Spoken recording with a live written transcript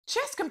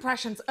Chest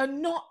compressions are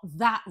not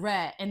that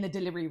rare in the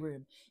delivery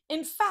room.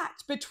 In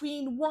fact,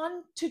 between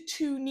 1 to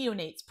 2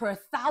 neonates per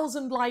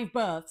 1,000 live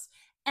births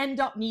end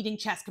up needing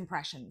chest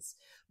compressions.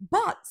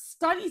 But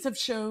studies have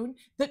shown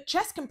that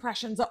chest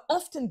compressions are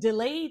often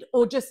delayed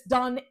or just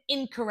done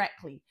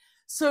incorrectly.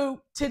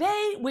 So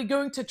today we're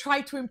going to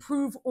try to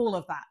improve all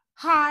of that.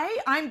 Hi,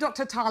 I'm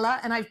Dr. Tala,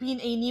 and I've been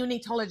a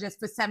neonatologist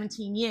for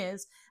 17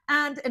 years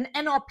and an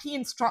NRP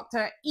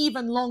instructor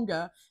even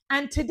longer.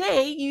 And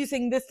today,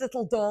 using this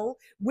little doll,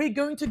 we're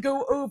going to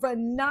go over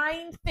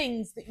 9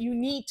 things that you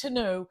need to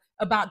know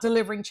about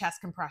delivering chest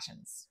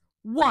compressions.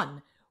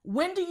 1.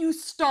 When do you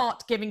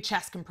start giving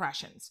chest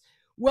compressions?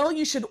 Well,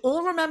 you should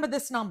all remember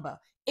this number.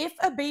 If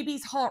a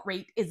baby's heart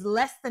rate is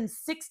less than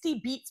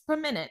 60 beats per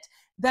minute,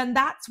 then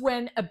that's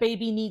when a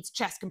baby needs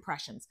chest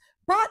compressions.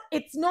 But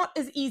it's not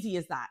as easy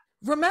as that.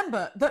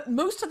 Remember that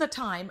most of the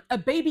time, a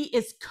baby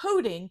is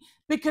coding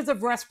because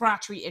of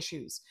respiratory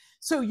issues.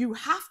 So you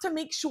have to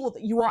make sure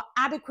that you are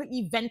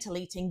adequately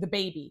ventilating the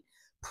baby,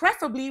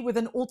 preferably with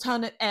an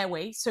alternate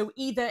airway, so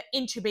either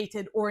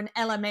intubated or an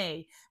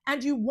LMA,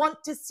 and you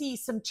want to see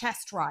some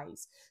chest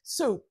rise.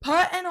 So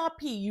per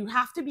NRP, you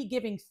have to be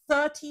giving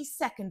 30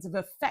 seconds of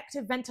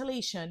effective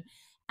ventilation,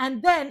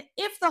 and then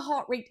if the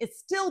heart rate is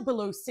still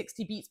below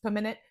 60 beats per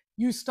minute,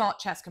 you start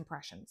chest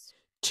compressions.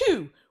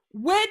 2.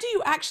 Where do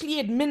you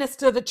actually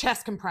administer the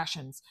chest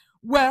compressions?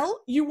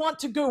 Well, you want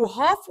to go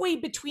halfway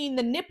between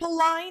the nipple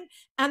line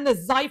and the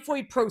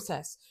xiphoid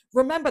process.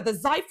 Remember, the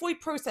xiphoid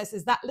process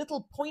is that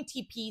little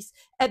pointy piece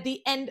at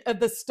the end of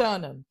the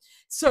sternum.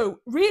 So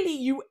really,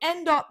 you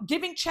end up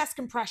giving chest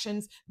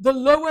compressions the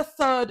lower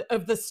third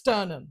of the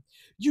sternum.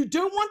 You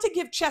don't want to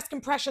give chest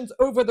compressions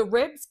over the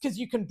ribs because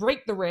you can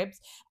break the ribs,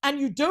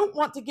 and you don't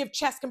want to give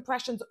chest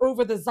compressions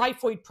over the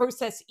xiphoid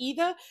process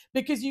either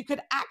because you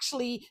could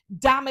actually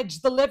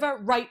damage the liver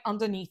right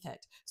underneath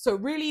it. So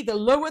really the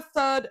lower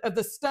third of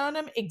the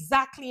sternum,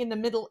 exactly in the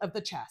middle of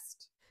the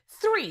chest.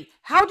 3.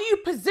 How do you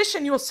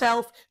position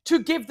yourself to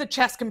give the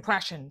chest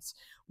compressions?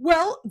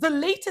 Well, the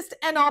latest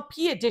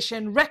NRP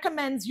edition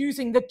recommends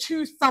using the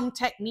 2-thumb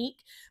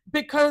technique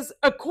because,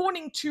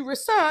 according to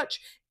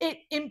research, it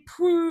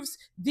improves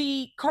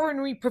the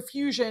coronary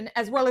perfusion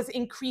as well as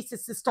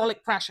increases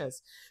systolic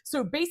pressures.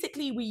 So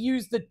basically, we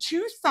use the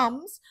 2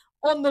 thumbs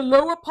on the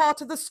lower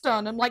part of the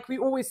sternum, like we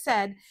always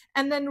said,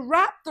 and then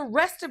wrap the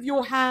rest of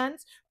your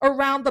hands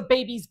around the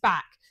baby's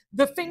back.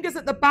 The fingers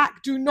at the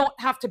back do not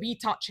have to be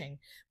touching.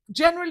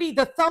 Generally,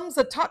 the thumbs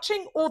are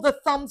touching or the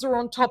thumbs are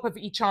on top of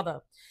each other.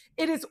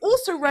 It is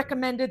also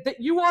recommended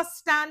that you are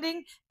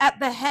standing at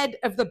the head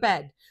of the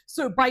bed.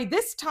 So by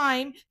this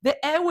time,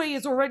 the airway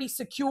is already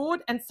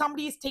secured and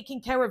somebody is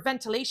taking care of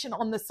ventilation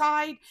on the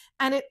side,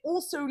 and it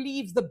also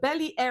leaves the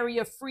belly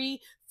area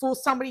free for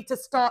somebody to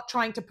start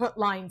trying to put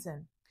lines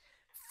in.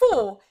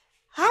 4.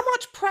 How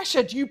much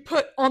pressure do you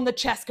put on the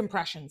chest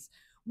compressions?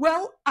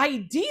 Well,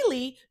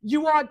 ideally,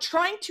 you are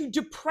trying to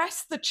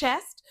depress the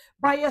chest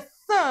by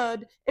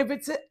 1/3 if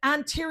it's an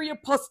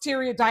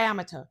anterior-posterior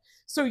diameter.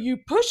 So you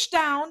push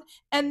down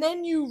and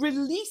then you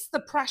release the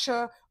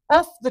pressure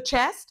off the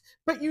chest,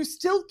 but you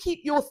still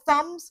keep your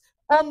thumbs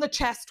on the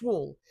chest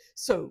wall.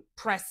 So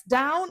press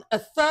down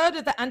 1/3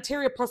 of the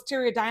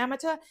anterior-posterior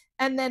diameter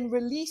and then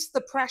release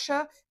the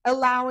pressure,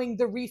 allowing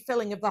the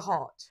refilling of the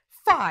heart.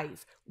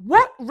 5.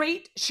 What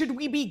rate should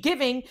we be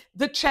giving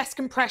the chest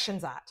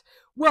compressions at?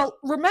 Well,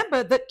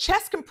 remember that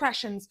chest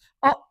compressions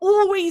are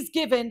always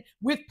given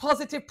with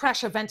positive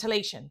pressure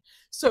ventilation.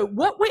 So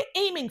what we're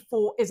aiming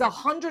for is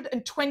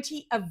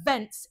 120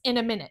 events in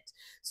a minute.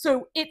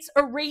 So it's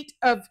a rate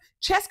of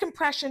chest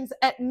compressions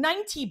at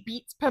 90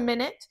 beats per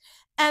minute,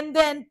 and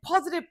then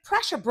positive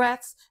pressure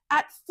breaths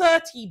at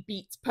 30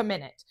 beats per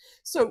minute.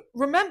 So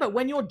remember,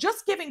 when you're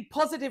just giving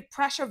positive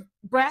pressure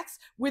breaths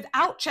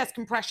without chest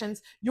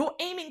compressions, you're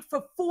aiming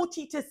for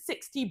 40 to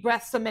 60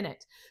 breaths a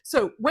minute.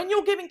 So when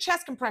you're giving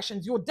chest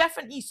compressions, you're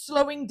definitely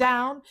slowing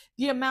down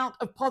the amount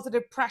of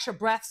positive pressure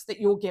breaths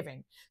that you're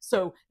giving.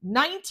 So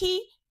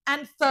 90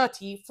 and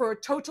 30 for a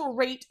total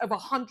rate of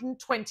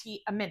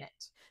 120 a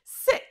minute.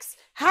 6.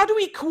 How do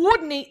we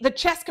coordinate the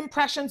chest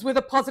compressions with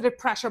the positive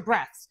pressure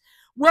breaths?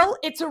 Well,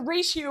 it's a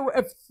ratio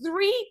of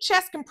 3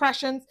 chest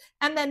compressions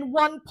and then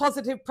 1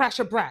 positive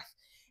pressure breath.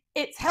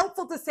 It's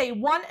helpful to say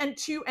 1 and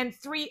 2 and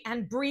 3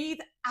 and breathe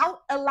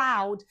out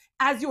aloud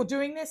as you're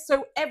doing this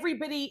so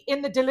everybody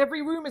in the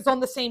delivery room is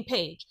on the same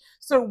page.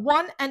 So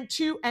 1 and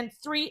 2 and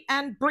 3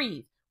 and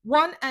breathe.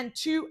 1 and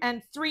 2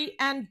 and 3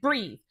 and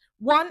breathe.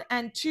 1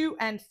 and 2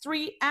 and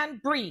 3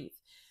 and breathe.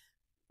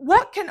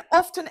 What can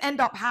often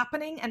end up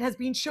happening and has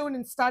been shown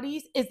in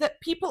studies is that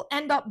people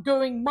end up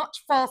going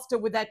much faster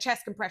with their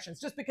chest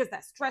compressions just because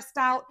they're stressed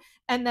out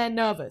and they're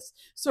nervous.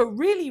 So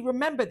really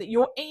remember that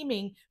you're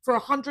aiming for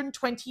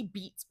 120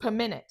 beats per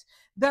minute.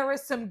 There are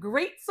some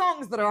great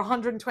songs that are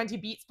 120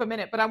 beats per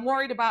minute, but I'm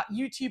worried about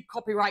YouTube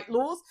copyright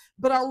laws.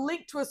 But I'll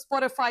link to a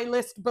Spotify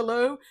list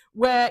below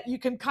where you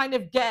can kind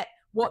of get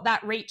what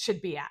that rate should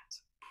be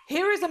at.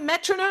 Here is a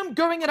metronome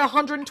going at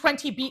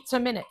 120 beats a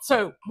minute.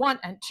 So 1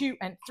 and 2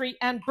 and 3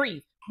 and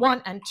breathe.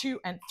 1 and 2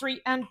 and 3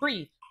 and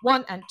breathe.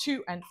 1 and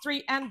 2 and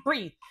 3 and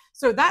breathe.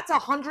 So that's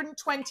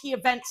 120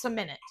 events a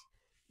minute.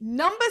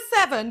 Number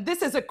 7,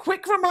 this is a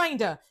quick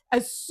reminder.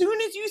 As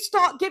soon as you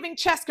start giving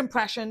chest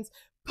compressions,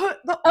 put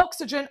the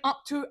oxygen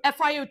up to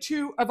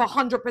FiO2 of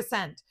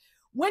 100%.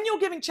 When you're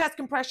giving chest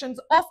compressions,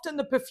 often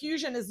the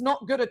perfusion is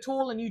not good at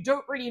all and you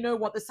don't really know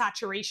what the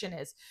saturation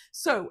is.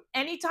 So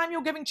anytime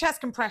you're giving chest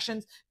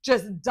compressions,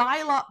 just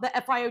dial up the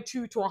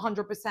FiO2 to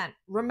 100%.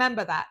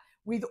 Remember that.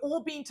 We've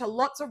all been to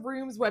lots of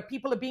rooms where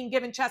people are being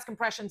given chest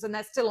compressions and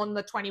they're still on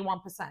the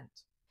 21%.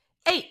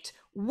 8,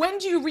 when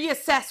do you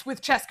reassess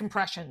with chest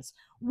compressions?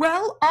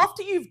 Well,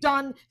 after you've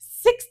done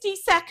 60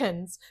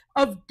 seconds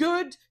of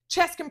good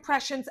chest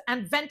compressions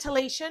and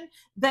ventilation,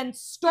 then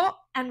stop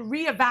and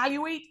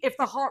reevaluate if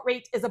the heart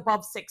rate is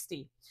above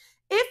 60.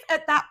 If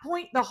at that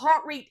point the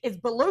heart rate is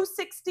below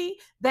 60,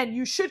 then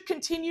you should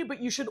continue,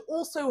 but you should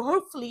also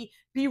hopefully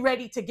be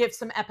ready to give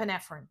some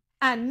epinephrine.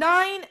 And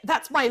 9,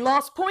 that's my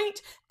last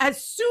point.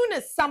 As soon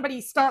as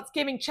somebody starts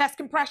giving chest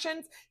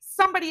compressions,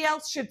 somebody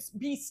else should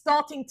be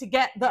starting to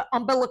get the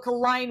umbilical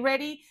line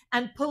ready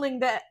and pulling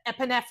the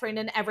epinephrine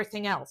and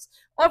everything else.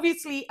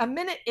 Obviously, a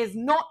minute is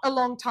not a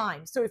long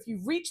time. So if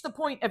you've reached the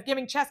point of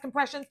giving chest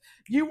compressions,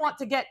 you want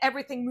to get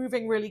everything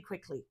moving really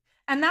quickly.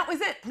 And that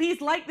was it.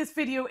 Please like this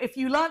video if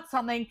you learned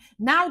something.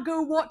 Now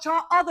go watch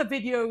our other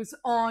videos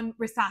on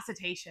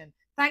resuscitation.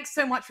 Thanks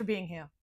so much for being here.